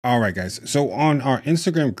All right, guys. So on our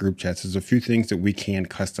Instagram group chats, there's a few things that we can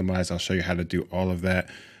customize. I'll show you how to do all of that.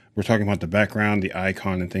 We're talking about the background, the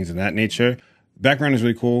icon, and things of that nature. Background is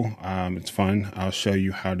really cool. It's fun. I'll show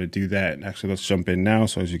you how to do that. Actually, let's jump in now.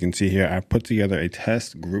 So as you can see here, I put together a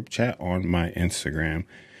test group chat on my Instagram.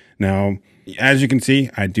 Now, as you can see,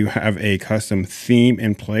 I do have a custom theme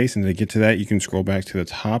in place. And to get to that, you can scroll back to the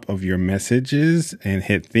top of your messages and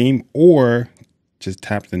hit theme, or just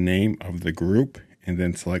tap the name of the group and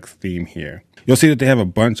then select theme here. You'll see that they have a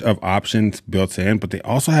bunch of options built in, but they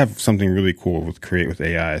also have something really cool with Create with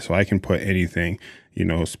AI. So I can put anything, you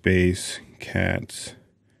know, space, cats,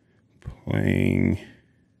 playing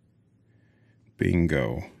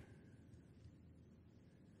bingo.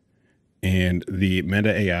 And the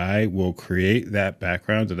Meta AI will create that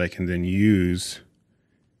background that I can then use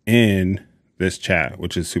in this chat,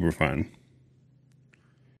 which is super fun.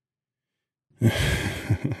 So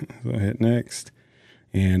I hit next.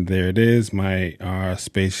 And there it is. My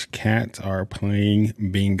space cats are playing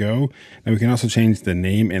bingo. And we can also change the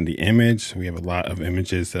name and the image. So we have a lot of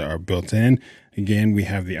images that are built in. Again, we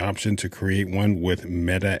have the option to create one with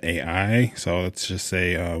Meta AI. So let's just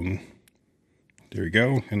say, there we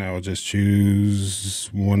go. And I will just choose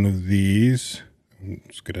one of these.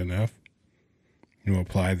 It's good enough. And we'll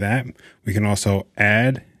apply that. We can also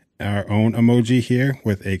add our own emoji here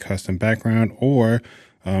with a custom background, or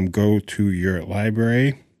go to your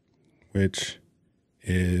library, which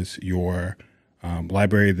is your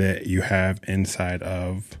library that you have inside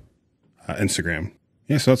of Instagram.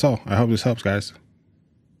 Yeah, so that's all. I hope this helps, guys.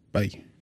 Bye.